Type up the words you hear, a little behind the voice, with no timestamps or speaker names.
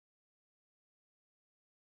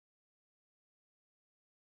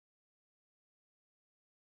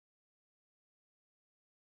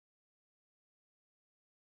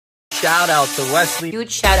shout out to Wesley.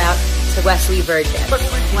 Huge shout out to Wesley Virgin.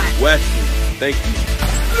 Wesley, thank you.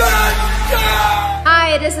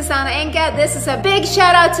 Hi, this is Anna Enka. This is a big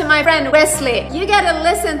shout out to my friend Wesley. You gotta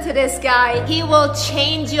listen to this guy. He will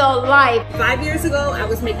change your life. 5 years ago, I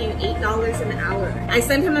was making $8 an hour. I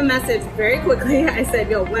sent him a message very quickly. I said,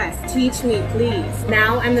 yo, Wes, teach me, please.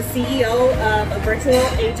 Now I'm the CEO of a virtual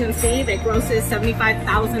agency that grosses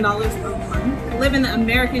 $75,000 per month. I live in the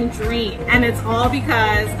American dream, and it's all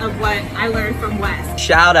because of what I learned from Wes.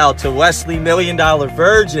 Shout out to Wesley $1 Million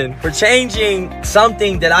Virgin for changing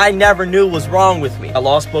something that I never knew was wrong with me. I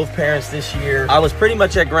lost both parents this year. I was pretty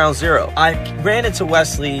much at ground zero. I ran into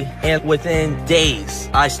Wesley, and within days,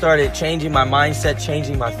 I started changing my mindset,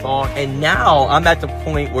 changing my thought, and now I'm at the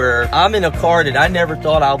point where I'm in a car that I never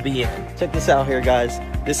thought I'll be in. Check this out here, guys.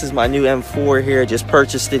 This is my new M4 here. Just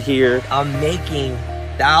purchased it here. I'm making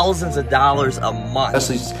thousands of dollars a month.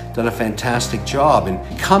 Wesley's done a fantastic job in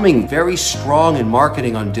becoming very strong in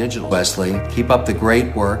marketing on digital. Wesley, keep up the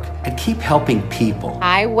great work and keep helping people.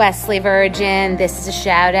 Hi, Wesley Virgin. This is a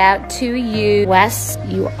shout out to you. Wes,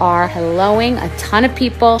 you are helloing a ton of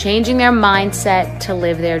people, changing their mindset to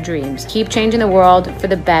live their dreams. Keep changing the world for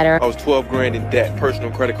the better. I was 12 grand in debt,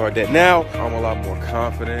 personal credit card debt. Now I'm a lot more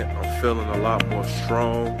confident. I'm feeling a lot more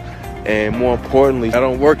strong. And more importantly, I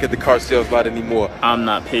don't work at the car sales lot anymore. I'm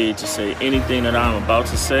not paid to say anything that I'm about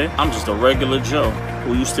to say. I'm just a regular Joe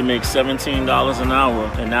who used to make $17 an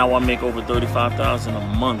hour, and now I make over $35,000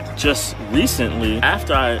 a month. Just recently,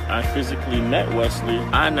 after I physically met Wesley,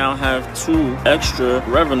 I now have 2 extra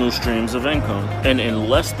revenue streams of income. And in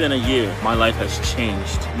less than a year, my life has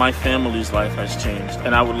changed. My family's life has changed.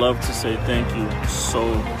 And I would love to say thank you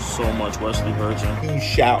so much, Wesley Virgin. Huge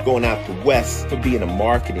shout going out to Wes for being a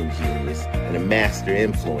marketing genius and a master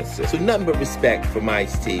influencer. So nothing but respect for my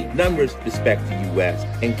Ice-T, nothing but respect for you, Wes,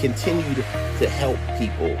 and continue to help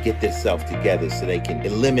people get themselves together so they can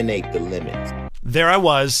eliminate the limits. There I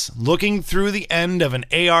was, looking through the end of an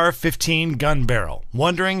AR-15 gun barrel,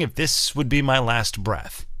 wondering if this would be my last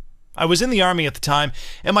breath. I was in the Army at the time,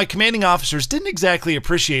 and my commanding officers didn't exactly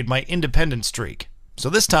appreciate my independent streak. So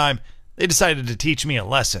this time, they decided to teach me a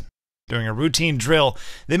lesson. During a routine drill,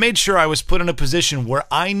 they made sure I was put in a position where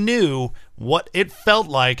I knew what it felt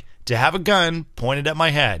like to have a gun pointed at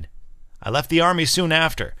my head. I left the Army soon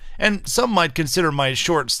after, and some might consider my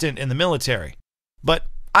short stint in the military. But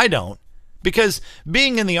I don't, because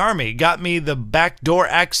being in the Army got me the backdoor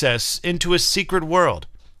access into a secret world.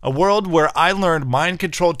 A world where I learned mind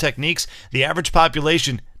control techniques the average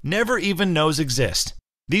population never even knows exist.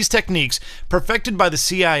 These techniques, perfected by the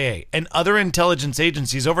CIA and other intelligence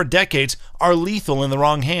agencies over decades, are lethal in the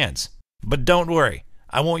wrong hands. But don't worry,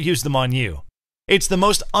 I won't use them on you. It's the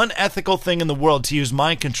most unethical thing in the world to use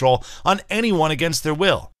mind control on anyone against their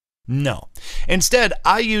will. No. Instead,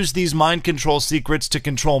 I use these mind control secrets to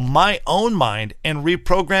control my own mind and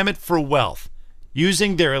reprogram it for wealth,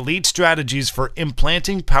 using their elite strategies for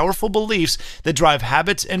implanting powerful beliefs that drive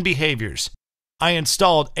habits and behaviors. I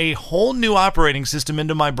installed a whole new operating system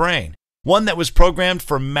into my brain, one that was programmed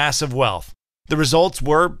for massive wealth. The results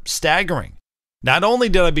were staggering. Not only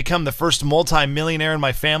did I become the first multi-millionaire in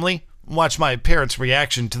my family, watch my parents'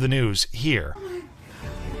 reaction to the news here. Oh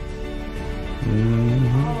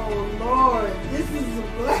Lord, this is a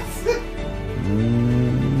blessing.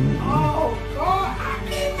 Oh God, I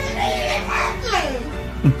can't believe it happened.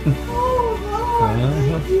 Oh Lord,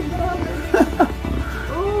 thank you, brother.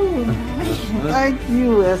 Thank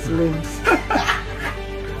you, Wesley.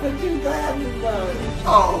 But you glad me, brother.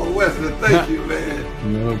 Oh, Wesley, thank you,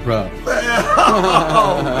 man. No problem.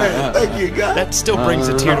 Oh, man, thank you, God. That still brings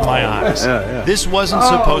a tear to my eyes. This wasn't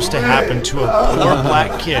supposed to happen to a poor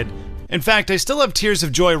black kid. In fact, I still have tears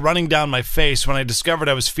of joy running down my face when I discovered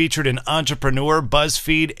I was featured in Entrepreneur,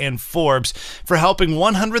 BuzzFeed, and Forbes for helping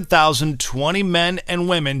 100,020 men and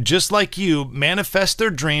women just like you manifest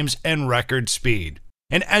their dreams in record speed.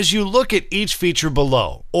 And as you look at each feature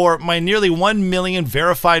below, or my nearly 1 million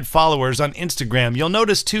verified followers on Instagram, you'll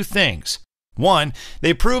notice 2 things. 1,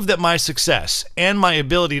 they prove that my success and my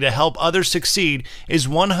ability to help others succeed is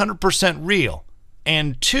 100% real.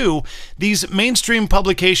 And 2, these mainstream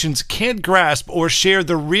publications can't grasp or share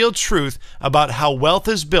the real truth about how wealth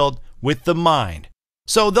is built with the mind.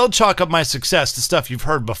 So they'll chalk up my success to stuff you've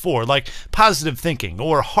heard before, like positive thinking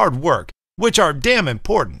or hard work, which are damn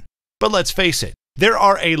important. But let's face it, there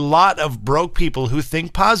are a lot of broke people who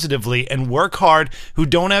think positively and work hard who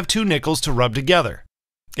don't have 2 nickels to rub together.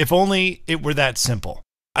 If only it were that simple.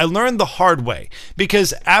 I learned the hard way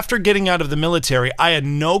because after getting out of the military, I had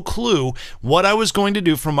no clue what I was going to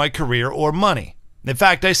do for my career or money. In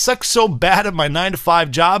fact, I sucked so bad at my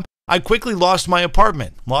 9-to-5 job, I quickly lost my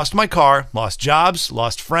apartment, lost my car, lost jobs,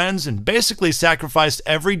 lost friends, and basically sacrificed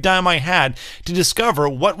every dime I had to discover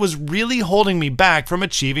what was really holding me back from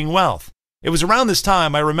achieving wealth. It was around this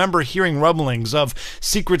time I remember hearing rumblings of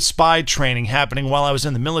secret spy training happening while I was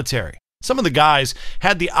in the military. Some of the guys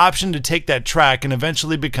had the option to take that track and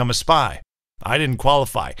eventually become a spy. I didn't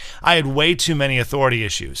qualify. I had way too many authority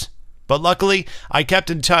issues. But luckily, I kept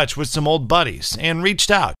in touch with some old buddies and reached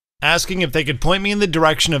out, asking if they could point me in the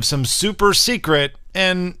direction of some super secret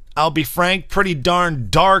and, I'll be frank, pretty darn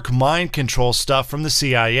dark mind control stuff from the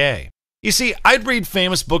CIA. You see, I'd read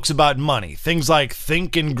famous books about money, things like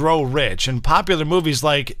Think and Grow Rich, and popular movies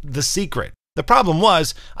like The Secret. The problem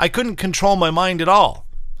was, I couldn't control my mind at all.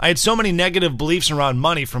 I had so many negative beliefs around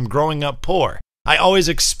money from growing up poor. I always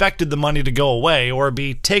expected the money to go away or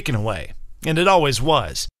be taken away, and it always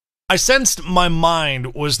was. I sensed my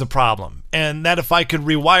mind was the problem, and that if I could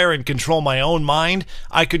rewire and control my own mind,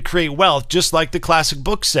 I could create wealth just like the classic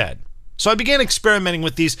book said. So I began experimenting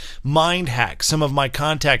with these mind hacks some of my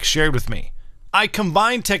contacts shared with me. I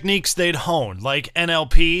combined techniques they'd honed, like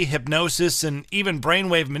NLP, hypnosis, and even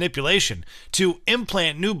brainwave manipulation, to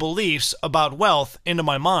implant new beliefs about wealth into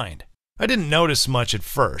my mind. I didn't notice much at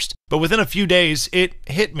first, but within a few days, it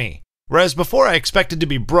hit me. Whereas before I expected to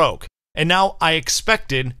be broke, and now I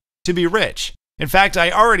expected to be rich. In fact,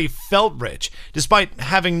 I already felt rich, despite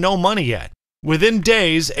having no money yet. Within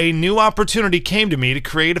days, a new opportunity came to me to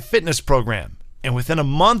create a fitness program, and within a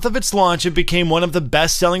month of its launch, it became one of the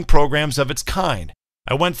best-selling programs of its kind.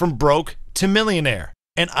 I went from broke to millionaire,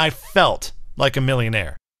 and I felt like a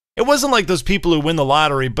millionaire. It wasn't like those people who win the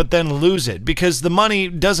lottery but then lose it because the money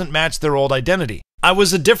doesn't match their old identity. I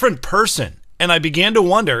was a different person, and I began to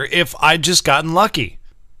wonder if I'd just gotten lucky.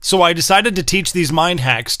 So I decided to teach these mind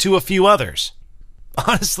hacks to a few others.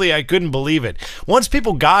 Honestly, I couldn't believe it. Once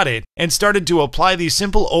people got it and started to apply these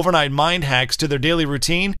simple overnight mind hacks to their daily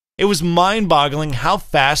routine, it was mind-boggling how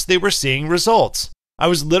fast they were seeing results. I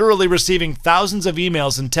was literally receiving thousands of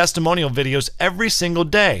emails and testimonial videos every single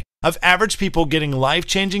day of average people getting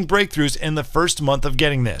life-changing breakthroughs in the first month of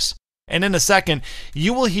getting this. And in a second,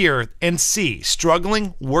 you will hear and see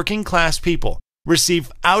struggling, working-class people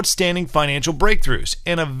receive outstanding financial breakthroughs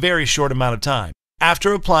in a very short amount of time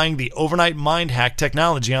after applying the overnight mind hack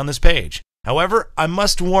technology on this page. However, I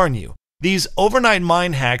must warn you, these overnight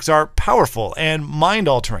mind hacks are powerful and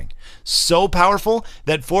mind-altering. So powerful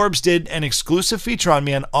that Forbes did an exclusive feature on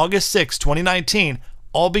me on August 6, 2019,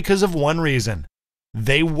 all because of one reason.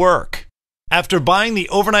 They work. After buying the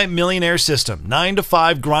Overnight Millionaire system,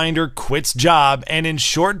 9-to-5 grinder quits job, and in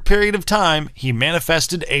short period of time, he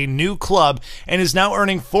manifested a new club and is now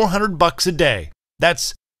earning $400 a day.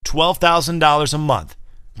 That's $12,000 a month.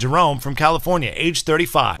 Jerome from California, age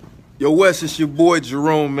 35. Yo, Wes, it's your boy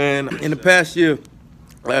Jerome, man. In the past year,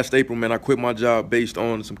 last April, man, I quit my job based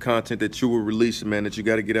on some content that you were releasing, man, that you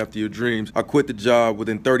got to get after your dreams. I quit the job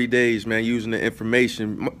within 30 days, man, using the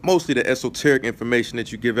information, mostly the esoteric information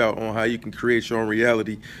that you give out on how you can create your own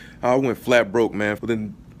reality. I went flat broke, man.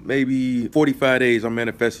 Within maybe 45 days, I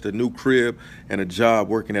manifested a new crib and a job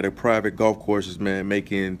working at a private golf courses, man,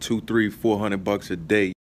 making $200, $300, $400 a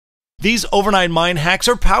day. These overnight mind hacks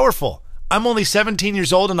are powerful. I'm only 17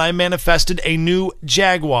 years old and I manifested a new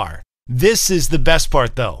Jaguar. This is the best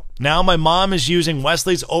part though. Now my mom is using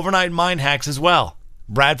Wesley's overnight mind hacks as well.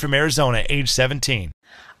 Brad from Arizona, age 17.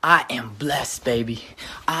 I am blessed, baby.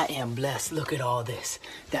 I am blessed. Look at all this.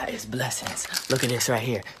 That is blessings. Look at this right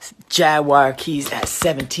here. Jaguar keys at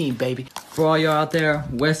 17, baby. For all y'all out there,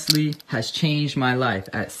 Wesley has changed my life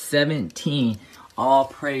at 17. All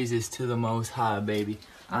praises to the Most High, baby.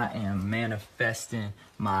 I am manifesting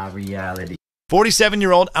my reality.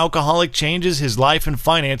 47-year-old alcoholic changes his life and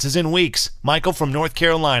finances in weeks. Michael from North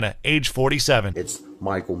Carolina, age 47. It's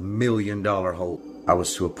Michael, $1 million hope. I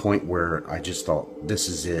was to a point where I just thought, this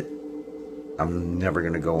is it. I'm never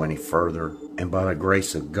going to go any further. And by the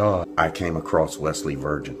grace of God, I came across Wesley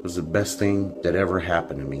Virgin. It was the best thing that ever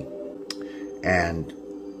happened to me. And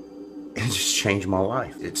it just changed my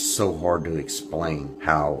life. It's so hard to explain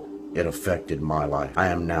how it affected my life. I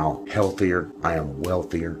am now healthier, I am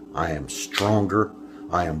wealthier, I am stronger,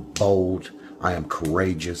 I am bold, I am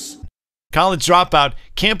courageous. College dropout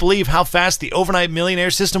can't believe how fast the Overnight Millionaire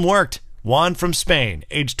system worked. Juan from Spain,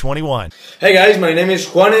 age 21. Hey guys, my name is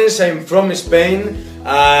Juanes, I'm from Spain,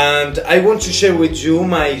 and I want to share with you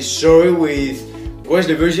my story with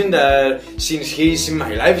Wesley Virgin, that since he's in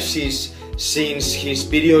my life, since his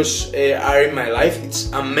videos are in my life, it's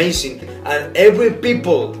amazing. And every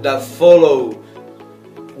people that follow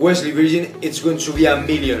Wesley Virgin, it's going to be a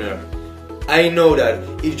millionaire. I know that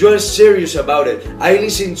if you're serious about it, I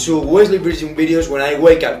listen to Wesley Virgin videos when I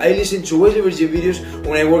wake up. I listen to Wesley Virgin videos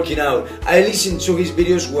when I'm working out. I listen to his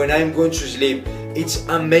videos when I'm going to sleep. It's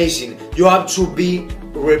amazing. You have to be,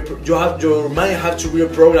 your mind have to be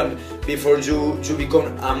reprogrammed before you become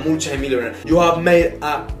a multi-millionaire. You have made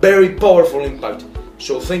a very powerful impact.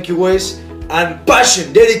 So thank you, Wes, and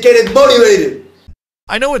passion, dedicated, motivated.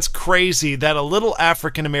 I know it's crazy that a little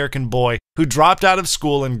African-American boy who dropped out of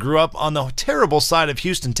school and grew up on the terrible side of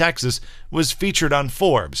Houston, Texas, was featured on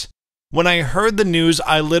Forbes. When I heard the news,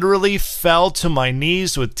 I literally fell to my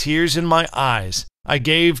knees with tears in my eyes. I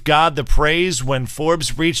gave God the praise when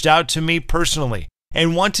Forbes reached out to me personally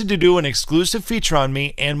and wanted to do an exclusive feature on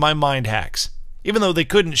me and my mind hacks, even though they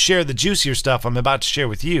couldn't share the juicier stuff I'm about to share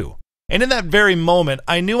with you. And in that very moment,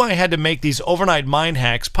 I knew I had to make these overnight mind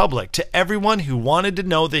hacks public to everyone who wanted to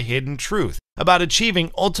know the hidden truth about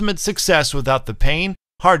achieving ultimate success without the pain,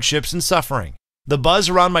 hardships, and suffering. The buzz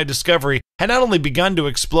around my discovery had not only begun to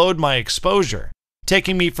explode my exposure,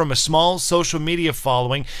 taking me from a small social media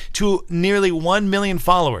following to nearly 1 million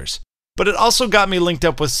followers, but it also got me linked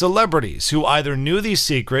up with celebrities who either knew these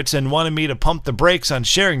secrets and wanted me to pump the brakes on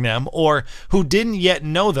sharing them, or who didn't yet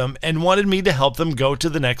know them and wanted me to help them go to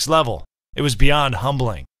the next level. It was beyond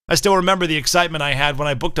humbling. I still remember the excitement I had when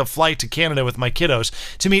I booked a flight to Canada with my kiddos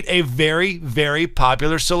to meet a very, very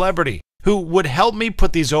popular celebrity who would help me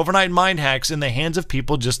put these overnight mind hacks in the hands of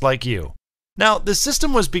people just like you. Now, the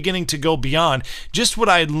system was beginning to go beyond just what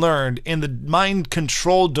I had learned in the mind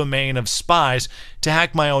control domain of spies to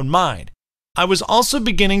hack my own mind. I was also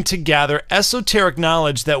beginning to gather esoteric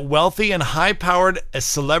knowledge that wealthy and high-powered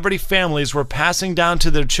celebrity families were passing down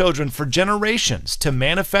to their children for generations to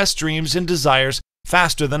manifest dreams and desires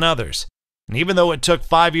faster than others. And even though it took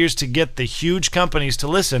 5 years to get the huge companies to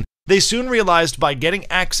listen, they soon realized by getting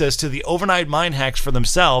access to the overnight mind hacks for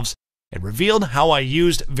themselves, it revealed how I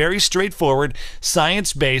used very straightforward,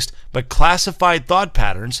 science-based, but classified thought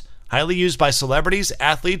patterns, highly used by celebrities,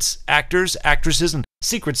 athletes, actors, actresses, and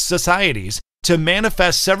secret societies, to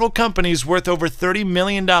manifest several companies worth over $30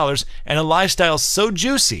 million and a lifestyle so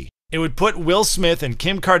juicy, it would put Will Smith and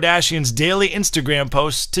Kim Kardashian's daily Instagram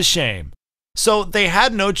posts to shame. So they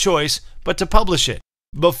had no choice but to publish it,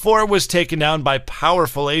 before it was taken down by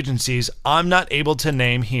powerful agencies I'm not able to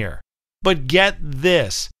name here. But get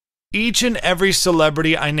this. Each and every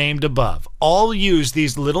celebrity I named above all use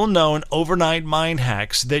these little-known overnight mind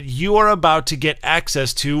hacks that you are about to get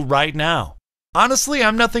access to right now. Honestly,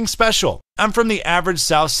 I'm nothing special. I'm from the average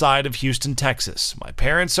south side of Houston, Texas. My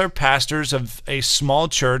parents are pastors of a small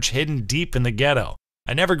church hidden deep in the ghetto.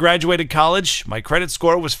 I never graduated college, my credit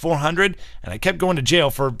score was 400, and I kept going to jail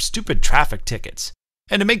for stupid traffic tickets.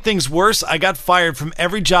 And to make things worse, I got fired from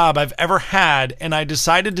every job I've ever had, and I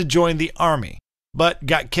decided to join the Army, but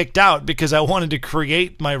got kicked out because I wanted to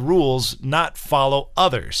create my rules, not follow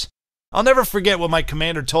others. I'll never forget what my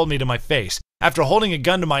commander told me to my face after holding a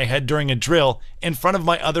gun to my head during a drill in front of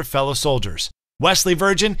my other fellow soldiers. Wesley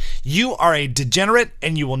Virgin, you are a degenerate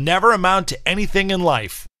and you will never amount to anything in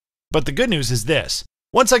life. But the good news is this.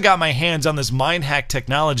 Once I got my hands on this mind hack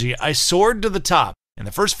technology, I soared to the top in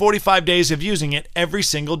the first 45 days of using it every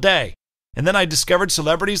single day. And then I discovered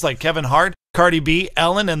celebrities like Kevin Hart, Cardi B,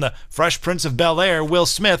 Ellen, and the Fresh Prince of Bel-Air, Will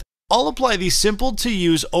Smith, all apply these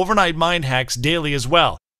simple-to-use overnight mind hacks daily as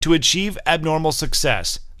well to achieve abnormal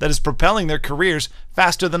success that is propelling their careers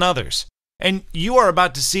faster than others. And you are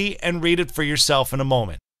about to see and read it for yourself in a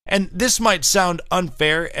moment. And this might sound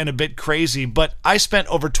unfair and a bit crazy, but I spent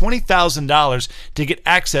over $20,000 to get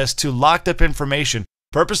access to locked-up information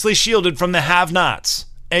purposely shielded from the have-nots,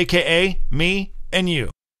 aka me and you.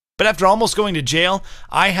 But after almost going to jail,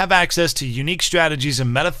 I have access to unique strategies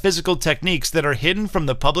and metaphysical techniques that are hidden from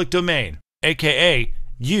the public domain, aka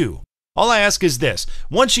you. All I ask is this: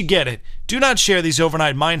 once you get it, do not share these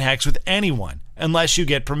overnight mind hacks with anyone unless you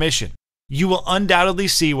get permission. You will undoubtedly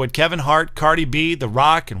see what Kevin Hart, Cardi B, The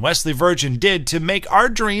Rock, and Wesley Virgin did to make our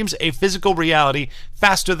dreams a physical reality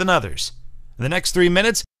faster than others. In the next 3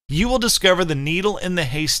 minutes, you will discover the needle in the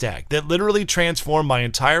haystack that literally transformed my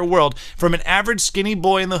entire world from an average skinny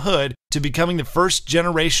boy in the hood to becoming the first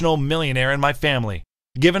generational millionaire in my family.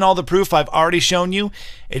 Given all the proof I've already shown you,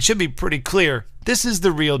 it should be pretty clear this is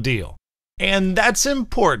the real deal. And that's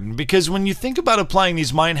important because when you think about applying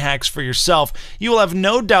these mind hacks for yourself, you will have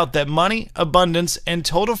no doubt that money, abundance, and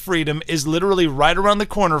total freedom is literally right around the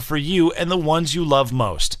corner for you and the ones you love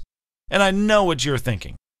most. And I know what you're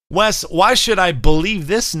thinking. Wes, why should I believe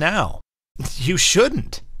this now? You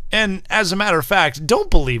shouldn't. And as a matter of fact,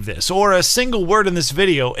 don't believe this or a single word in this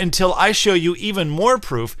video until I show you even more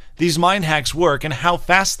proof these mind hacks work and how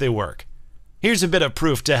fast they work. Here's a bit of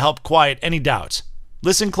proof to help quiet any doubts.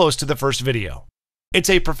 Listen close to the first video. It's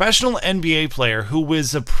a professional NBA player who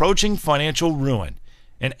was approaching financial ruin.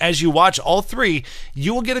 And as you watch all three,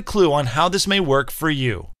 you will get a clue on how this may work for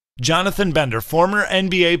you. Jonathan Bender, former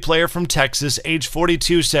NBA player from Texas, age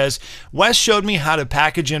 42, says, Wes showed me how to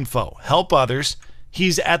package info, help others.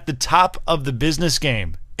 He's at the top of the business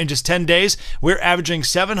game. In just 10 days, we're averaging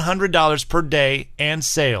 $700 per day and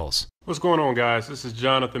sales. What's going on, guys? This is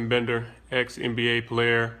Jonathan Bender, ex-NBA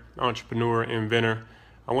player, entrepreneur, inventor.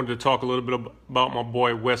 I wanted to talk a little bit about my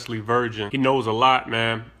boy Wesley Virgin. He knows a lot,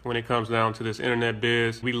 man, when it comes down to this internet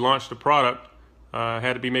biz. We launched the product,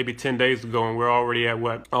 had to be maybe 10 days ago, and we're already at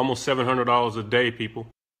what? Almost $700 a day, people.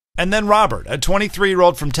 And then Robert, a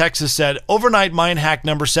 23-year-old from Texas, said, Overnight Mind Hack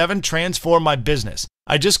number 7 transformed my business.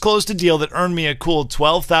 I just closed a deal that earned me a cool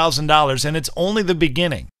 $12,000, and it's only the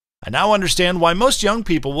beginning. I now understand why most young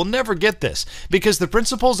people will never get this, because the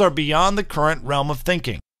principles are beyond the current realm of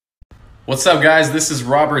thinking. What's up, guys? This is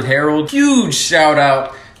Robert Harold. Huge shout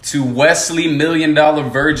out to Wesley, $1 Million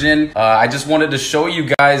Virgin. I just wanted to show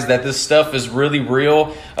you guys that this stuff is really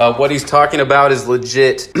real. What he's talking about is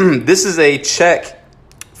legit. This is a check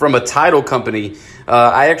from a title company.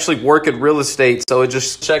 I actually work at real estate, so it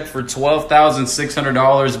just checked for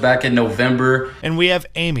 $12,600 back in November. And we have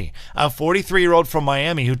Amy, a 43-year-old from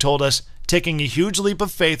Miami, who told us, taking a huge leap of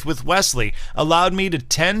faith with Wesley allowed me to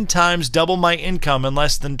 10 times double my income in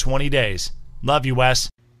less than 20 days. Love you, Wes.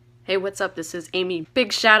 Hey, what's up? This is Amy.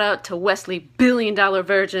 Big shout out to Wesley, $1 Billion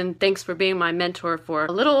Virgin. Thanks for being my mentor for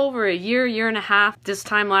a little over a year and a half. This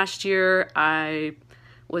time last year, I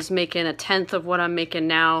was making 1/10 of what I'm making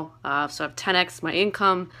now. So I've 10x my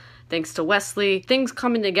income thanks to Wesley. Things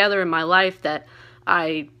coming together in my life that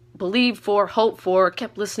I believed for, hoped for,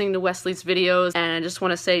 kept listening to Wesley's videos, and I just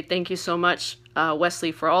want to say thank you so much,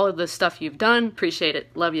 Wesley, for all of the stuff you've done. Appreciate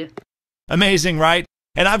it. Love you. Amazing, right?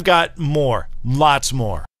 And I've got more, lots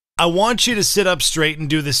more. I want you to sit up straight and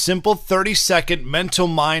do the simple 30-second mental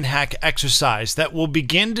mind hack exercise that will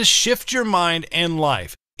begin to shift your mind and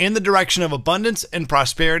life in the direction of abundance and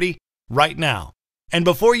prosperity right now. And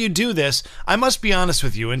before you do this, I must be honest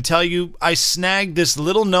with you and tell you I snagged this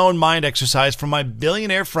little-known mind exercise from my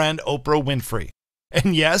billionaire friend Oprah Winfrey.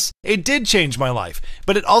 And yes, it did change my life,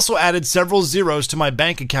 but it also added several zeros to my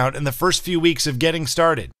bank account in the first few weeks of getting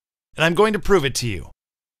started. And I'm going to prove it to you.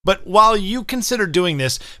 But while you consider doing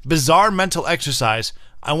this bizarre mental exercise,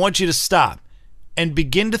 I want you to stop and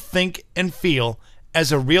begin to think and feel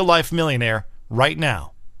as a real-life millionaire right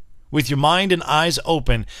now. With your mind and eyes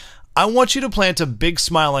open, I want you to plant a big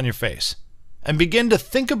smile on your face and begin to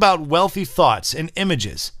think about wealthy thoughts and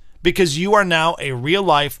images because you are now a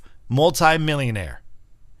real-life multi-millionaire.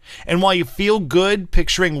 And while you feel good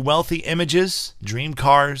picturing wealthy images, dream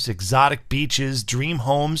cars, exotic beaches, dream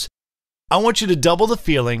homes, I want you to double the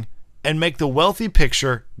feeling and make the wealthy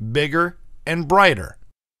picture bigger and brighter.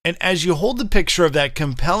 And as you hold the picture of that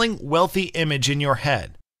compelling wealthy image in your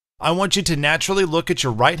head, I want you to naturally look at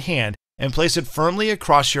your right hand and place it firmly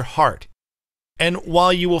across your heart. And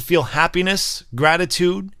while you will feel happiness,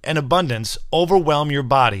 gratitude, and abundance overwhelm your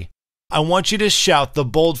body, I want you to shout the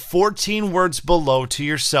bold 14 words below to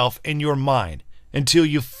yourself in your mind until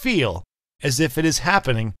you feel as if it is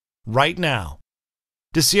happening right now.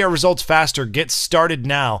 To see our results faster, get started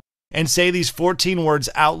now and say these 14 words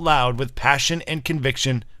out loud with passion and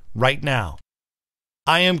conviction right now.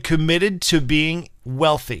 I am committed to being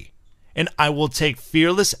wealthy, and I will take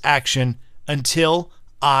fearless action until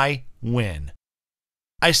I win.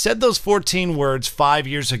 I said those 14 words 5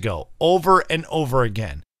 years ago, over and over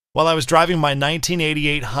again, while I was driving my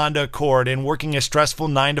 1988 Honda Accord and working a stressful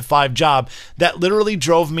 9-to-5 job that literally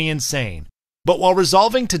drove me insane. But while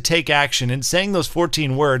resolving to take action and saying those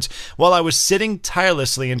 14 words while I was sitting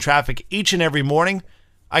tirelessly in traffic each and every morning,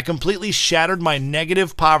 I completely shattered my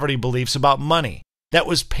negative poverty beliefs about money that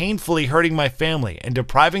was painfully hurting my family and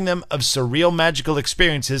depriving them of surreal magical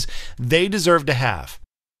experiences they deserve to have.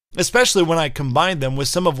 Especially when I combined them with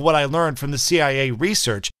some of what I learned from the CIA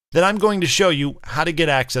research that I'm going to show you how to get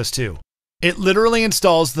access to. It literally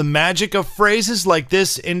installs the magic of phrases like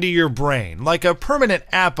this into your brain, like a permanent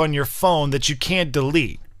app on your phone that you can't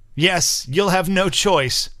delete. Yes, you'll have no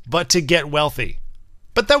choice but to get wealthy.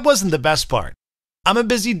 But that wasn't the best part. I'm a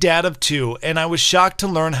busy dad of 2, and I was shocked to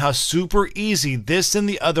learn how super easy this and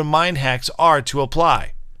the other mind hacks are to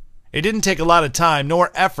apply. It didn't take a lot of time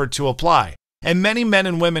nor effort to apply, and many men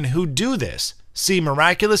and women who do this see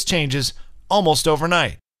miraculous changes almost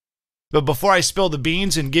overnight. But before I spill the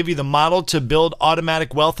beans and give you the model to build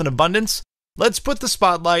automatic wealth and abundance, let's put the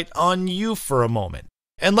spotlight on you for a moment,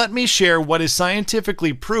 and let me share what is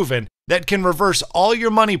scientifically proven that can reverse all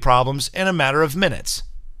your money problems in a matter of minutes.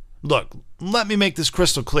 Look, let me make this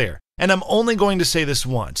crystal clear, and I'm only going to say this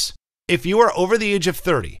once. If you are over the age of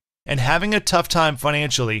 30 and having a tough time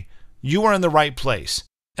financially, you are in the right place.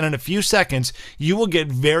 And in a few seconds, you will get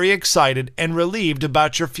very excited and relieved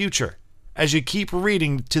about your future as you keep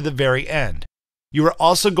reading to the very end. You are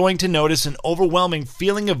also going to notice an overwhelming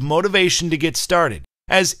feeling of motivation to get started,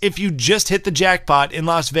 as if you just hit the jackpot in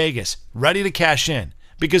Las Vegas, ready to cash in,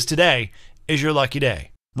 because today is your lucky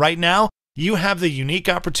day. Right now, you have the unique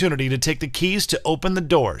opportunity to take the keys to open the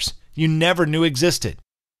doors you never knew existed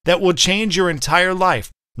that will change your entire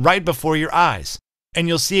life right before your eyes, and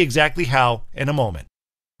you'll see exactly how in a moment.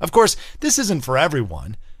 Of course, this isn't for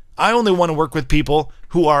everyone. I only want to work with people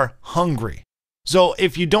who are hungry. So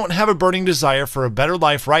if you don't have a burning desire for a better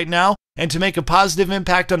life right now and to make a positive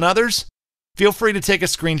impact on others, feel free to take a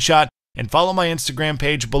screenshot and follow my Instagram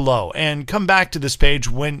page below and come back to this page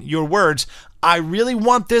when your words, "I really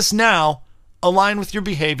want this now," align with your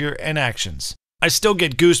behavior and actions. I still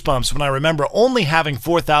get goosebumps when I remember only having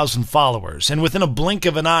 4,000 followers, and within a blink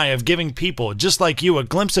of an eye of giving people just like you a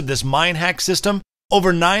glimpse of this mind hack system,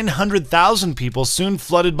 over 900,000 people soon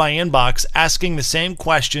flooded my inbox asking the same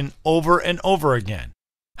question over and over again.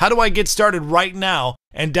 How do I get started right now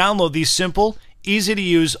and download these simple,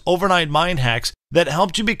 easy-to-use overnight mind hacks that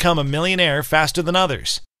helped you become a millionaire faster than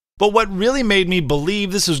others? But what really made me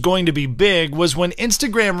believe this was going to be big was when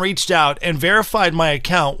Instagram reached out and verified my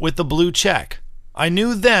account with the blue check. I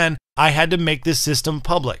knew then I had to make this system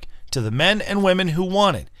public to the men and women who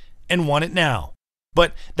want it, and want it now.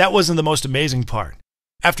 But that wasn't the most amazing part.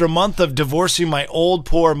 After a month of divorcing my old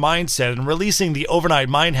poor mindset and releasing the overnight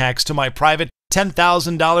mind hacks to my private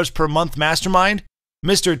 $10,000 per month mastermind,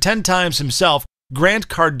 Mr. 10 Times himself, Grant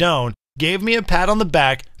Cardone, gave me a pat on the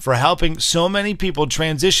back for helping so many people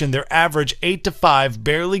transition their average 8 to 5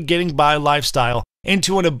 barely getting by lifestyle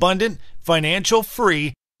into an abundant,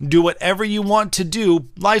 financial-free, do whatever you want to do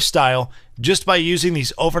lifestyle just by using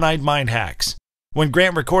these overnight mind hacks. When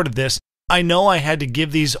Grant recorded this, I know I had to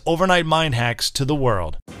give these overnight mind hacks to the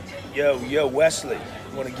world. Yo, Wesley,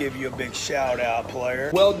 I want to give you a big shout out,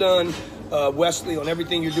 player. Well done, Wesley, on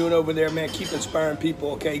everything you're doing over there, man. Keep inspiring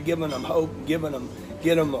people, okay? Giving them hope, get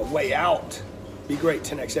them a way out. Be great,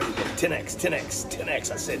 10x everything. 10x, 10x,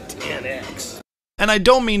 10x. I said 10x. And I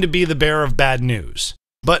don't mean to be the bearer of bad news,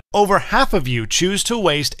 but over half of you choose to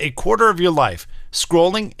waste a quarter of your life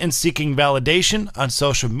scrolling and seeking validation on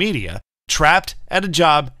social media, trapped at a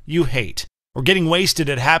job you hate, or getting wasted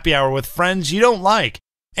at happy hour with friends you don't like,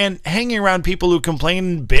 and hanging around people who complain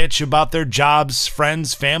and bitch about their jobs,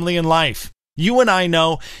 friends, family, and life. You and I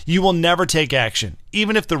know you will never take action,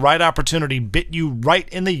 even if the right opportunity bit you right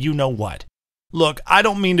in the you-know-what. Look, I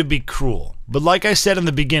don't mean to be cruel, but like I said in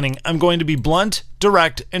the beginning, I'm going to be blunt,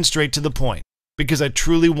 direct, and straight to the point, because I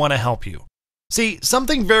truly want to help you. See,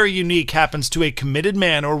 something very unique happens to a committed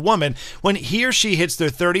man or woman when he or she hits their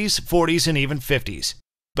 30s, 40s, and even 50s.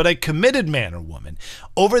 But a committed man or woman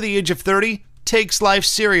over the age of 30 takes life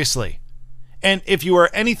seriously. And if you are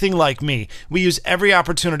anything like me, we use every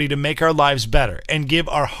opportunity to make our lives better and give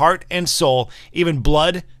our heart and soul, even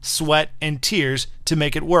blood, sweat, and tears to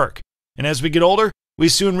make it work. And as we get older, we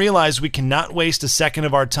soon realize we cannot waste a second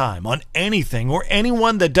of our time on anything or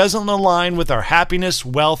anyone that doesn't align with our happiness,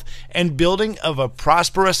 wealth, and building of a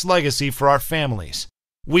prosperous legacy for our families.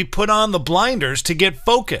 We put on the blinders to get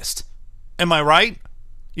focused. Am I right?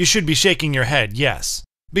 You should be shaking your head, yes.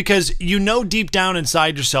 Because you know deep down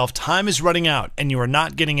inside yourself time is running out and you are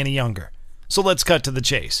not getting any younger. So let's cut to the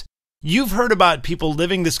chase. You've heard about people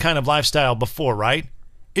living this kind of lifestyle before, right?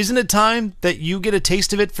 Isn't it time that you get a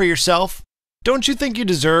taste of it for yourself? Don't you think you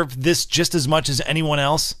deserve this just as much as anyone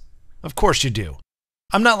else? Of course you do.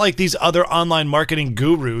 I'm not like these other online marketing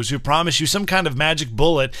gurus who promise you some kind of magic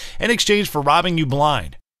bullet in exchange for robbing you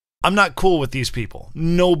blind. I'm not cool with these people.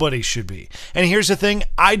 Nobody should be. And here's the thing,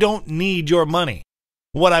 I don't need your money.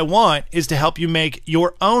 What I want is to help you make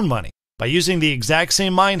your own money by using the exact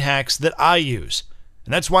same mind hacks that I use.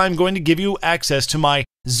 And that's why I'm going to give you access to my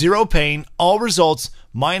zero pain, all results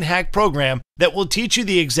mind hack program that will teach you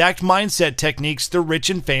the exact mindset techniques the rich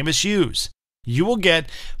and famous use. You will get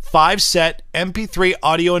 5-set MP3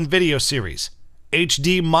 audio and video series,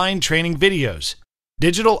 HD mind training videos,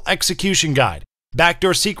 digital execution guide,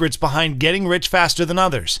 backdoor secrets behind getting rich faster than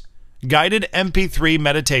others, guided MP3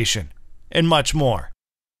 meditation, and much more.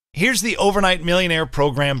 Here's the Overnight Millionaire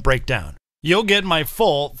program breakdown. You'll get my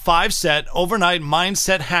full 5-set Overnight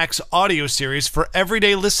Mindset Hacks audio series for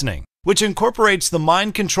everyday listening, which incorporates the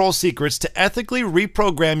mind control secrets to ethically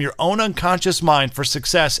reprogram your own unconscious mind for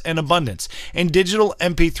success and abundance in digital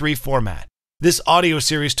MP3 format. This audio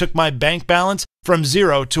series took my bank balance from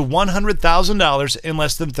 $0 to $100,000 in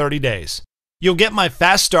less than 30 days. You'll get my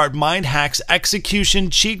Fast Start Mind Hacks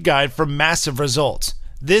Execution Cheat Guide for massive results.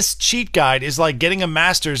 This cheat guide is like getting a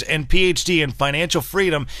master's and PhD in financial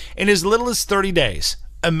freedom in as little as 30 days.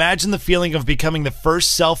 Imagine the feeling of becoming the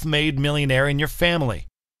first self-made millionaire in your family.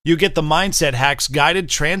 You get the Mindset Hacks Guided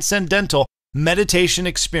Transcendental Meditation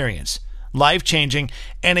Experience, life-changing,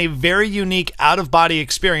 and a very unique out-of-body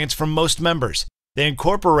experience from most members. They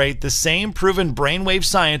incorporate the same proven brainwave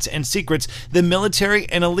science and secrets the military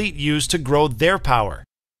and elite use to grow their power.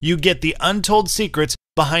 You get the untold secrets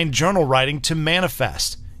behind journal writing to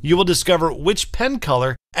manifest. You will discover which pen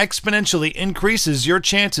color exponentially increases your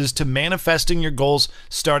chances to manifesting your goals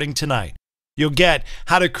starting tonight. You'll get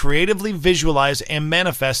how to creatively visualize and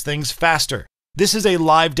manifest things faster. This is a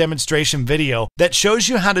live demonstration video that shows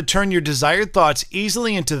you how to turn your desired thoughts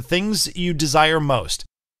easily into the things you desire most.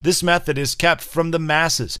 This method is kept from the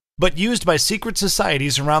masses, but used by secret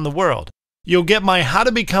societies around the world. You'll get my How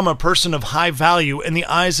to Become a Person of High Value in the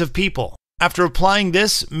Eyes of People. After applying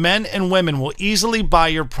this, men and women will easily buy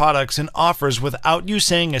your products and offers without you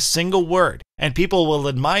saying a single word, and people will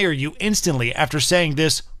admire you instantly after saying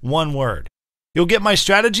this one word. You'll get my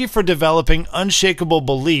strategy for developing unshakable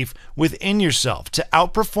belief within yourself to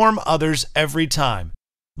outperform others every time.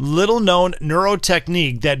 Little known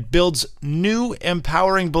neurotechnique that builds new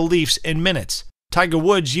empowering beliefs in minutes. Tiger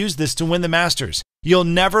Woods used this to win the Masters. You'll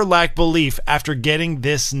never lack belief after getting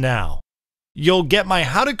this now. You'll get my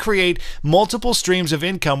How to Create Multiple Streams of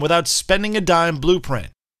Income Without Spending a Dime blueprint.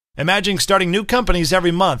 Imagine starting new companies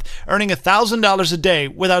every month, earning $1,000 a day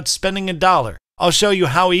without spending a dollar. I'll show you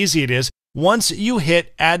how easy it is once you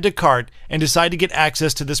hit Add to Cart and decide to get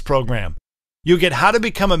access to this program. You'll get How to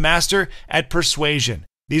Become a Master at Persuasion.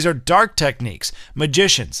 These are dark techniques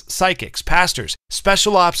magicians, psychics, pastors,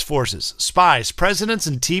 special ops forces, spies, presidents,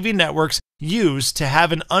 and TV networks use to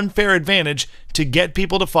have an unfair advantage to get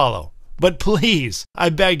people to follow. But please,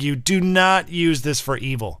 I beg you, do not use this for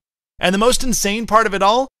evil. And the most insane part of it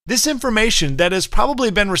all? This information that has probably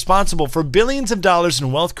been responsible for billions of dollars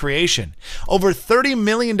in wealth creation, over $30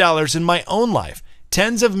 million in my own life,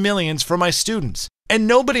 tens of millions for my students, and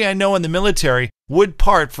nobody I know in the military would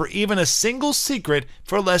part for even a single secret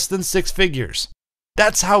for less than 6 figures.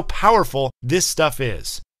 That's how powerful this stuff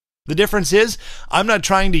is. The difference is, I'm not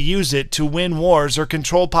trying to use it to win wars or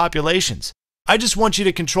control populations. I just want you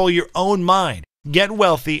to control your own mind, get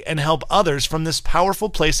wealthy, and help others from this powerful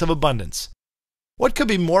place of abundance. What could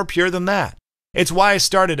be more pure than that? It's why I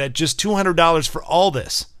started at just $200 for all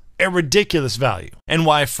this, a ridiculous value, and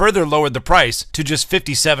why I further lowered the price to just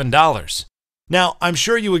 $57. Now, I'm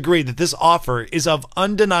sure you agree that this offer is of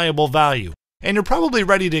undeniable value, and you're probably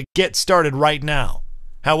ready to get started right now.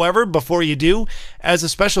 However, before you do, as a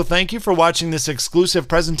special thank you for watching this exclusive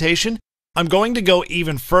presentation, I'm going to go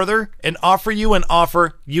even further and offer you an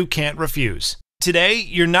offer you can't refuse. Today,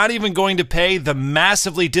 you're not even going to pay the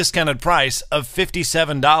massively discounted price of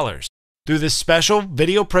 $57. Through this special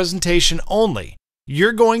video presentation only,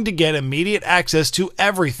 you're going to get immediate access to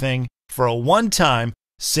everything for a one-time,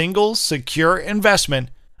 single, secure investment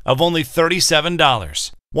of only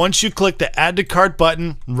 $37. Once you click the Add to Cart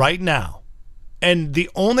button right now. And the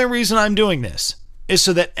only reason I'm doing this is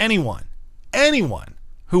so that anyone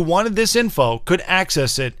who wanted this info could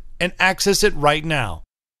access it and access it right now.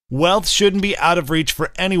 Wealth shouldn't be out of reach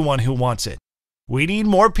for anyone who wants it. We need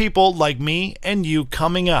more people like me and you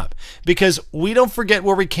coming up because we don't forget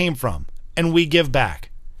where we came from and we give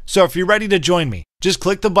back. So if you're ready to join me, just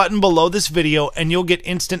click the button below this video and you'll get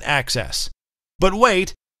instant access. But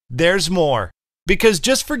wait, there's more. Because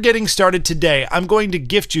just for getting started today, I'm going to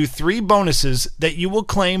gift you 3 bonuses that you will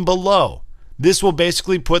claim below. This will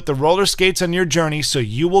basically put the roller skates on your journey so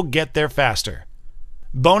you will get there faster.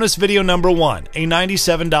 Bonus video number 1, a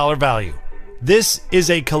 $97 value. This is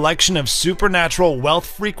a collection of supernatural wealth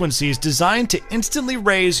frequencies designed to instantly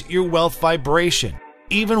raise your wealth vibration,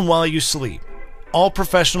 even while you sleep. All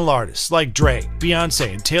professional artists like Drake,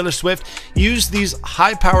 Beyonce, and Taylor Swift use these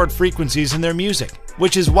high-powered frequencies in their music,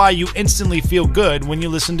 which is why you instantly feel good when you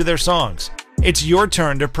listen to their songs. It's your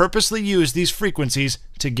turn to purposely use these frequencies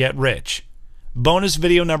to get rich. Bonus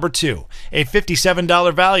video number 2, a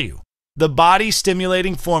 $57 value. The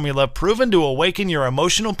body-stimulating formula proven to awaken your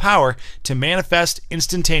emotional power to manifest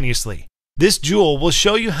instantaneously. This jewel will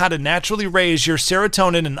show you how to naturally raise your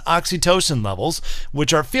serotonin and oxytocin levels,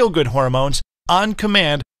 which are feel-good hormones, on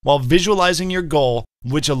command while visualizing your goal,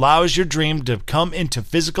 which allows your dream to come into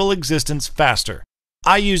physical existence faster.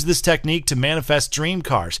 I use this technique to manifest dream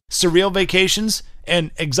cars, surreal vacations,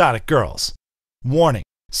 and exotic girls. Warning: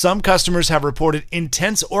 Some customers have reported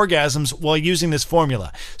intense orgasms while using this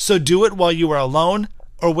formula, so do it while you are alone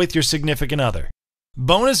or with your significant other.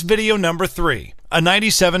 Bonus video number 3, a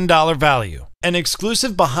 $97 value. An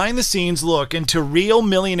exclusive behind-the-scenes look into real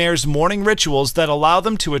millionaires' morning rituals that allow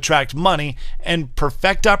them to attract money and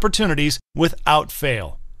perfect opportunities without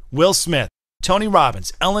fail. Will Smith, Tony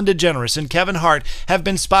Robbins, Ellen DeGeneres, and Kevin Hart have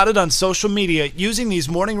been spotted on social media using these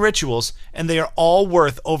morning rituals, and they are all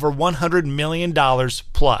worth over $100 million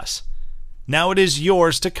plus. Now it is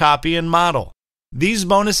yours to copy and model. These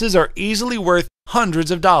bonuses are easily worth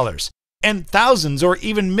hundreds of dollars, and thousands or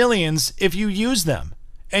even millions if you use them.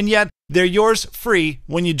 And yet, they're yours free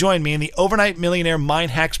when you join me in the Overnight Millionaire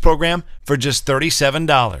Mind Hacks program for just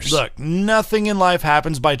 $37. Look, nothing in life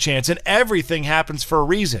happens by chance, and everything happens for a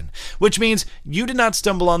reason, which means you did not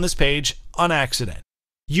stumble on this page on accident.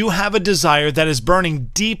 You have a desire that is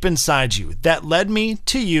burning deep inside you that led me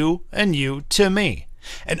to you and you to me.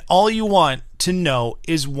 And all you want to know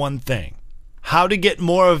is one thing: how to get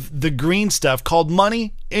more of the green stuff called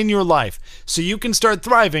money in your life so you can start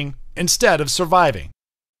thriving instead of surviving.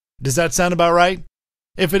 Does that sound about right?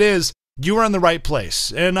 If it is, you are in the right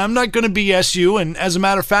place, and I'm not going to BS you, and as a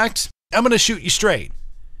matter of fact, I'm going to shoot you straight.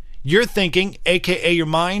 Your thinking, aka your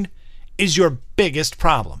mind, is your biggest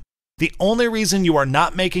problem. The only reason you are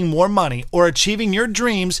not making more money or achieving your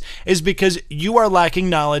dreams is because you are lacking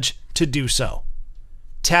knowledge to do so.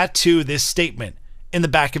 Tattoo this statement in the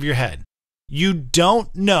back of your head. You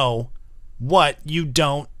don't know what you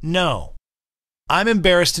don't know. I'm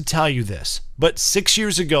embarrassed to tell you this, but 6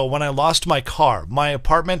 years ago when I lost my car, my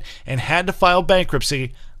apartment, and had to file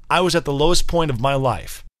bankruptcy, I was at the lowest point of my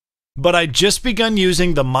life. But I just begun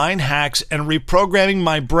using the mind hacks and reprogramming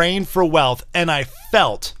my brain for wealth, and I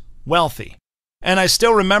felt wealthy. And I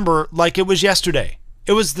still remember like it was yesterday.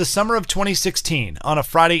 It was the summer of 2016 on a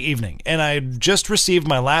Friday evening, and I had just received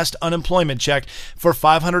my last unemployment check for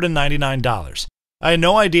 $599. I had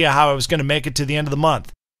no idea how I was going to make it to the end of the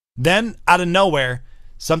month. Then, out of nowhere,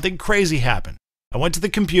 something crazy happened. I went to the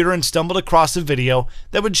computer and stumbled across a video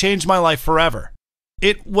that would change my life forever.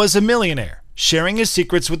 It was a millionaire sharing his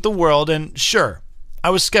secrets with the world, and sure, I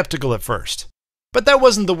was skeptical at first. But that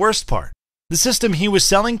wasn't the worst part. The system he was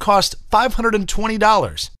selling cost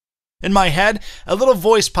 $520. In my head, a little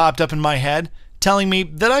voice popped up in my head telling me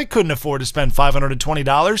that I couldn't afford to spend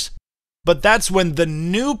 $520. But that's when the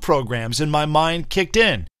new programs in my mind kicked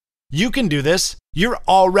in. You can do this. You're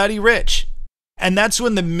already rich. And that's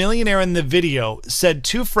when the millionaire in the video said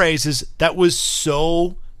two phrases that was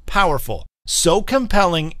so powerful, so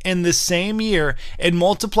compelling. In the same year, it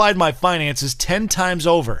multiplied my finances 10 times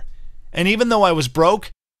over. And even though I was broke,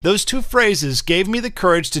 those two phrases gave me the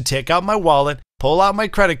courage to take out my wallet, pull out my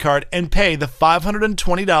credit card, and pay the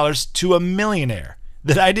 $520 to a millionaire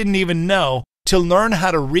that I didn't even know to learn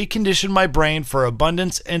how to recondition my brain for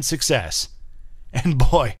abundance and success. And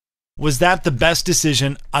boy, was that the best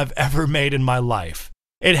decision I've ever made in my life.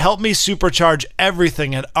 It helped me supercharge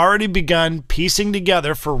everything I'd already begun piecing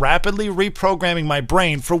together for rapidly reprogramming my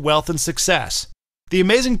brain for wealth and success. The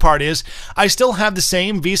amazing part is, I still have the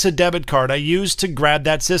same Visa debit card I used to grab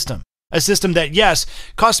that system. A system that, yes,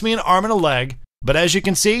 cost me an arm and a leg, but as you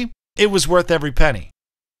can see, it was worth every penny.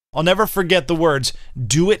 I'll never forget the words,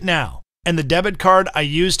 "Do it now," and the debit card I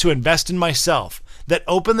used to invest in myself that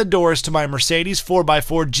opened the doors to my Mercedes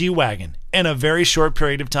 4x4 G-Wagon in a very short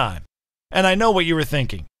period of time. And I know what you were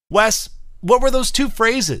thinking. Wes, what were those two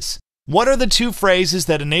phrases? What are the two phrases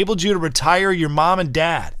that enabled you to retire your mom and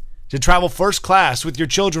dad, to travel first class with your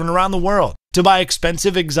children around the world, to buy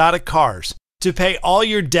expensive exotic cars, to pay all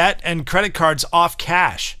your debt and credit cards off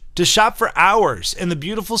cash, to shop for hours in the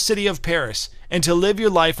beautiful city of Paris, and to live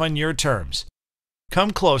your life on your terms?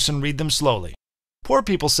 Come close and read them slowly. Poor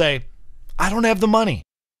people say, "I don't have the money."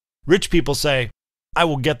 Rich people say, "I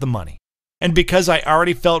will get the money." And because I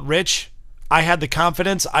already felt rich, I had the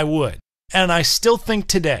confidence I would. And I still think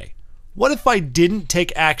today, what if I didn't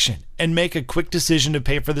take action and make a quick decision to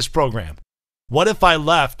pay for this program? What if I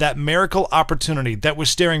left that miracle opportunity that was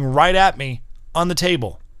staring right at me on the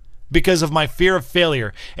table because of my fear of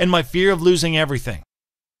failure and my fear of losing everything?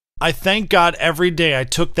 I thank God every day I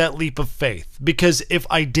took that leap of faith, because if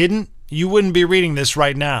I didn't, you wouldn't be reading this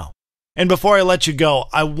right now. And before I let you go,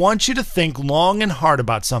 I want you to think long and hard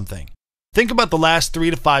about something. Think about the last 3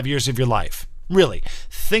 to 5 years of your life. Really,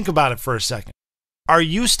 think about it for a second. Are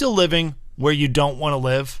you still living where you don't want to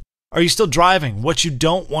live? Are you still driving what you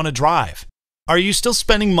don't want to drive? Are you still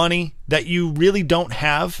spending money that you really don't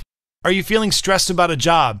have? Are you feeling stressed about a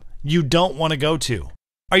job you don't want to go to?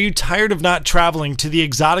 Are you tired of not traveling to the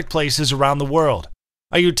exotic places around the world?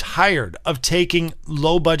 Are you tired of taking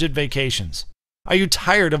low-budget vacations? Are you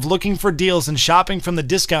tired of looking for deals and shopping from the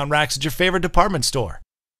discount racks at your favorite department store?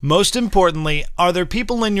 Most importantly, are there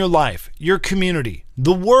people in your life, your community,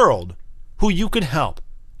 the world, who you could help,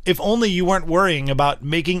 if only you weren't worrying about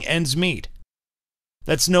making ends meet?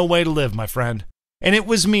 That's no way to live, my friend. And it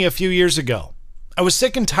was me a few years ago. I was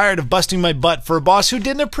sick and tired of busting my butt for a boss who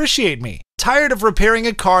didn't appreciate me, tired of repairing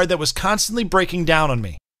a car that was constantly breaking down on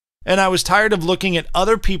me. And I was tired of looking at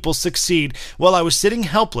other people succeed while I was sitting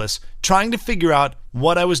helpless, trying to figure out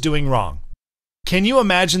what I was doing wrong. Can you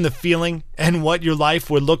imagine the feeling and what your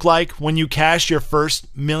life would look like when you cash your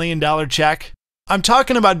first $1 million check? I'm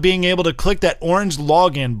talking about being able to click that orange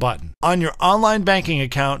login button on your online banking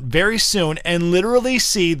account very soon and literally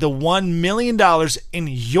see the $1 million in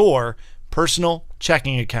your personal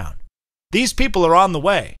checking account. These people are on the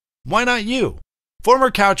way. Why not you?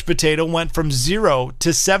 Former couch potato went from $0 to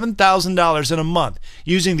 $7,000 in a month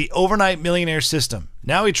using the Overnight Millionaire system.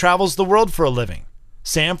 Now he travels the world for a living.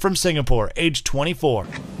 Sam from Singapore, age 24.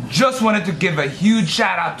 Just wanted to give a huge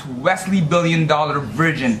shout out to Wesley $1 Billion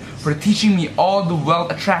Virgin for teaching me all the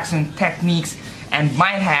wealth attraction techniques and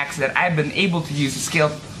mind hacks that I've been able to use to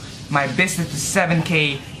scale my business to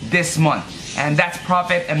 7K this month. And that's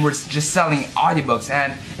profit, and we're just selling audiobooks.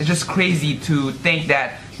 And it's just crazy to think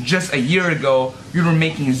that just a year ago, we were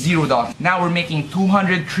making $0. Now we're making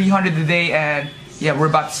 200, 300 a day, and yeah, we're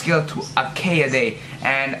about to scale to a K a day.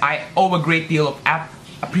 And I owe a great deal of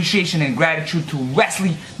appreciation and gratitude to Wesley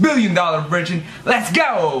 $1 Billion Virgin. Let's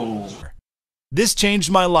go! This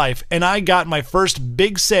changed my life, and I got my first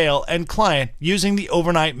big sale and client using the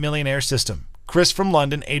Overnight Millionaire system. Chris from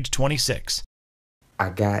London, age 26. I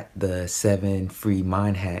got the 7 free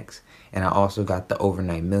mind hacks, and I also got the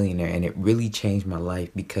Overnight Millionaire, and it really changed my life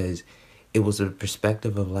because it was a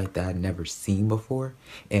perspective of life that I'd never seen before.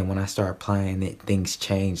 And when I started applying it, things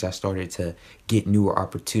changed. I started to get newer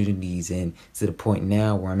opportunities, and to the point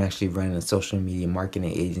now where I'm actually running a social media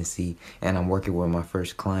marketing agency and I'm working with my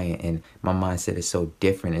first client, and my mindset is so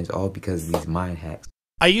different. It's all because of these mind hacks.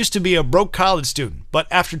 I used to be a broke college student, but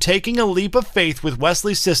after taking a leap of faith with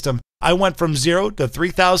Wesley's system, I went from $0 to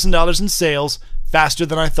 $3,000 in sales faster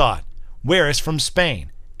than I thought. Whereas from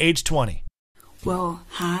Spain, age 20. Well,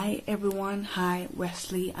 hi everyone. Hi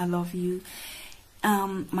Wesley, I love you.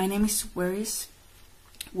 My name is Wedis.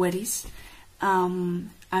 I'm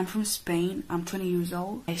from Spain. I'm 20 years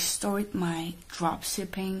old. I started my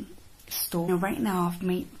dropshipping store. And right now I've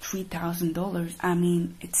made $3,000. I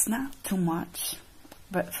mean, it's not too much,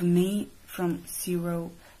 but for me, from $0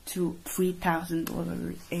 to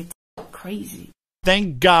 $3,000, it's crazy.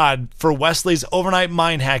 Thank God for Wesley's overnight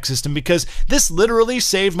mind hack system, because this literally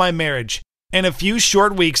saved my marriage. In a few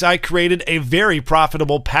short weeks, I created a very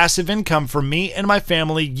profitable passive income for me and my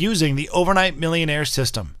family using the Overnight Millionaire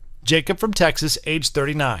system. Jacob from Texas, age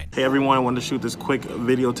 39. Hey everyone, I wanted to shoot this quick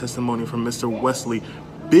video testimony from Mr. Wesley,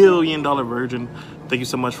 $1 Billion Virgin. Thank you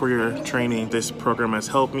so much for your training. This program has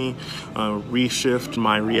helped me reshift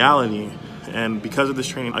my reality. And because of this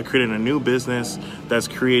training, I created a new business that's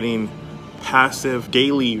creating passive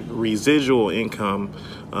daily residual income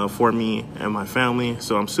for me and my family.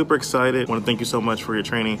 So I'm super excited. I want to thank you so much for your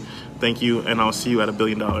training. Thank you, and I'll see you at $1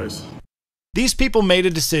 billion. These people made a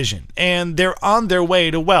decision, and they're on their way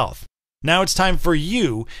to wealth. Now it's time for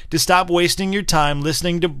you to stop wasting your time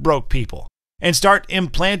listening to broke people and start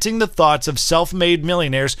implanting the thoughts of self-made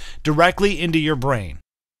millionaires directly into your brain.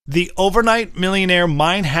 The Overnight Millionaire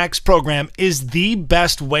Mind Hacks program is the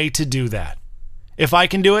best way to do that. If I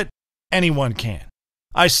can do it, anyone can.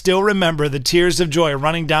 I still remember the tears of joy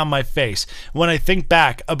running down my face when I think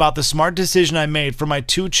back about the smart decision I made for my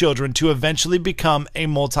 2 children to eventually become a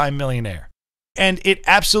multimillionaire. And it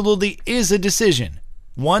absolutely is a decision,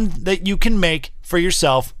 one that you can make for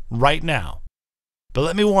yourself right now. But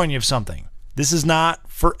let me warn you of something. This is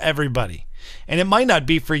not for everybody, and it might not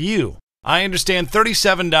be for you. I understand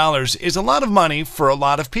 $37 is a lot of money for a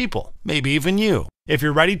lot of people, maybe even you. If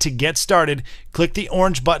you're ready to get started, click the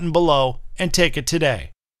orange button below and take it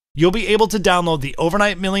today. You'll be able to download the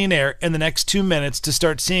Overnight Millionaire in the next 2 minutes to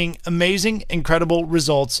start seeing amazing, incredible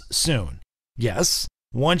results soon. Yes,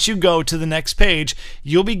 once you go to the next page,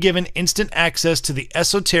 you'll be given instant access to the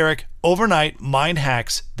esoteric overnight mind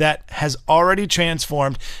hacks that has already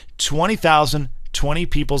transformed 20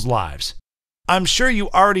 people's lives. I'm sure you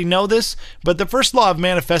already know this, but the first law of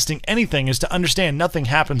manifesting anything is to understand nothing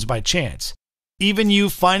happens by chance. Even you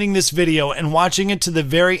finding this video and watching it to the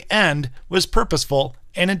very end was purposeful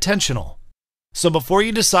and intentional. So before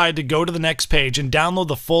you decide to go to the next page and download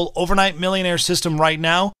the full Overnight Millionaire system right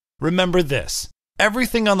now, remember this.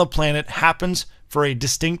 Everything on the planet happens for a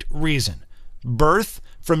distinct reason. Birth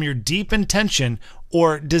from your deep intention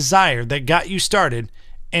or desire that got you started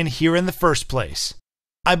and here in the first place.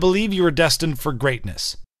 I believe you are destined for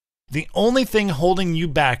greatness. The only thing holding you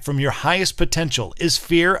back from your highest potential is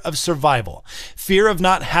fear of survival, fear of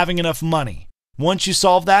not having enough money. Once you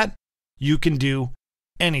solve that, you can do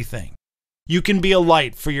anything. You can be a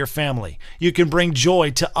light for your family. You can bring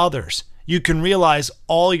joy to others. You can realize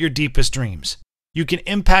all your deepest dreams. You can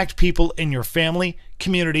impact people in your family,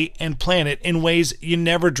 community, and planet in ways you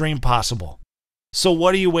never dreamed possible. So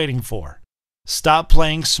what are you waiting for? Stop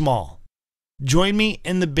playing small. Join me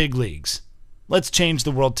in the big leagues. Let's change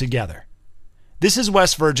the world together. This is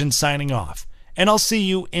Wes Virgin signing off, and I'll see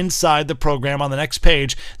you inside the program on the next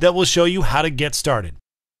page that will show you how to get started.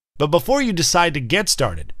 But before you decide to get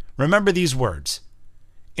started, remember these words.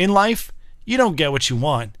 In life, you don't get what you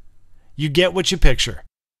want. You get what you picture.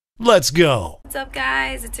 Let's go. What's up,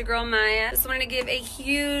 guys? It's your girl Maya. Just wanted to give a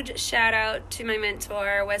huge shout out to my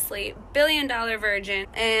mentor, Wesley, billion-dollar virgin.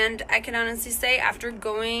 And I can honestly say, after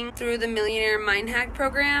going through the Millionaire Mind Hack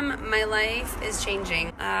program, my life is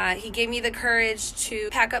changing. He gave me the courage to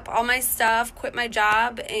pack up all my stuff, quit my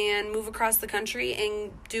job, and move across the country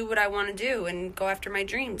and do what I want to do and go after my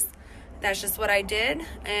dreams. That's just what I did.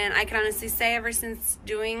 And I can honestly say, ever since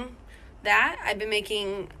doing that, I've been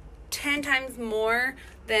making 10 times more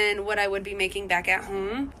than what I would be making back at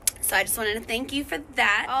home. So I just wanted to thank you for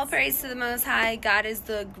that. All praise to the Most High. God is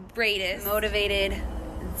the greatest. Motivated,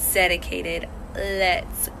 dedicated.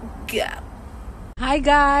 Let's go. Hi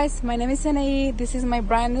guys, my name is Anae. This is my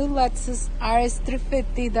brand new Lexus RS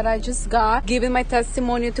 350 that I just got. Giving my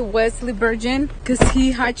testimony to Wesley Virgin because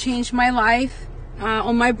he had changed my life.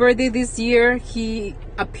 On my birthday this year, he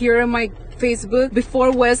appeared on my Facebook.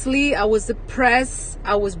 Before Wesley, I was depressed,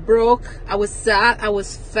 I was broke, I was sad, I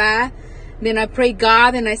was fat. Then I prayed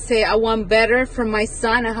God and I say I want better for my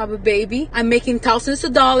son. I have a baby. I'm making thousands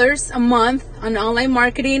of dollars a month on online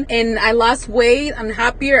marketing and I lost weight. I'm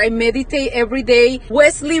happier. I meditate every day.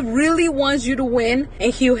 Wesley really wants you to win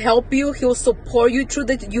and he'll help you. He'll support you through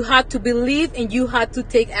that. You have to believe and you have to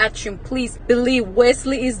take action. Please believe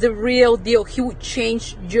Wesley is the real deal. He will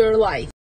change your life.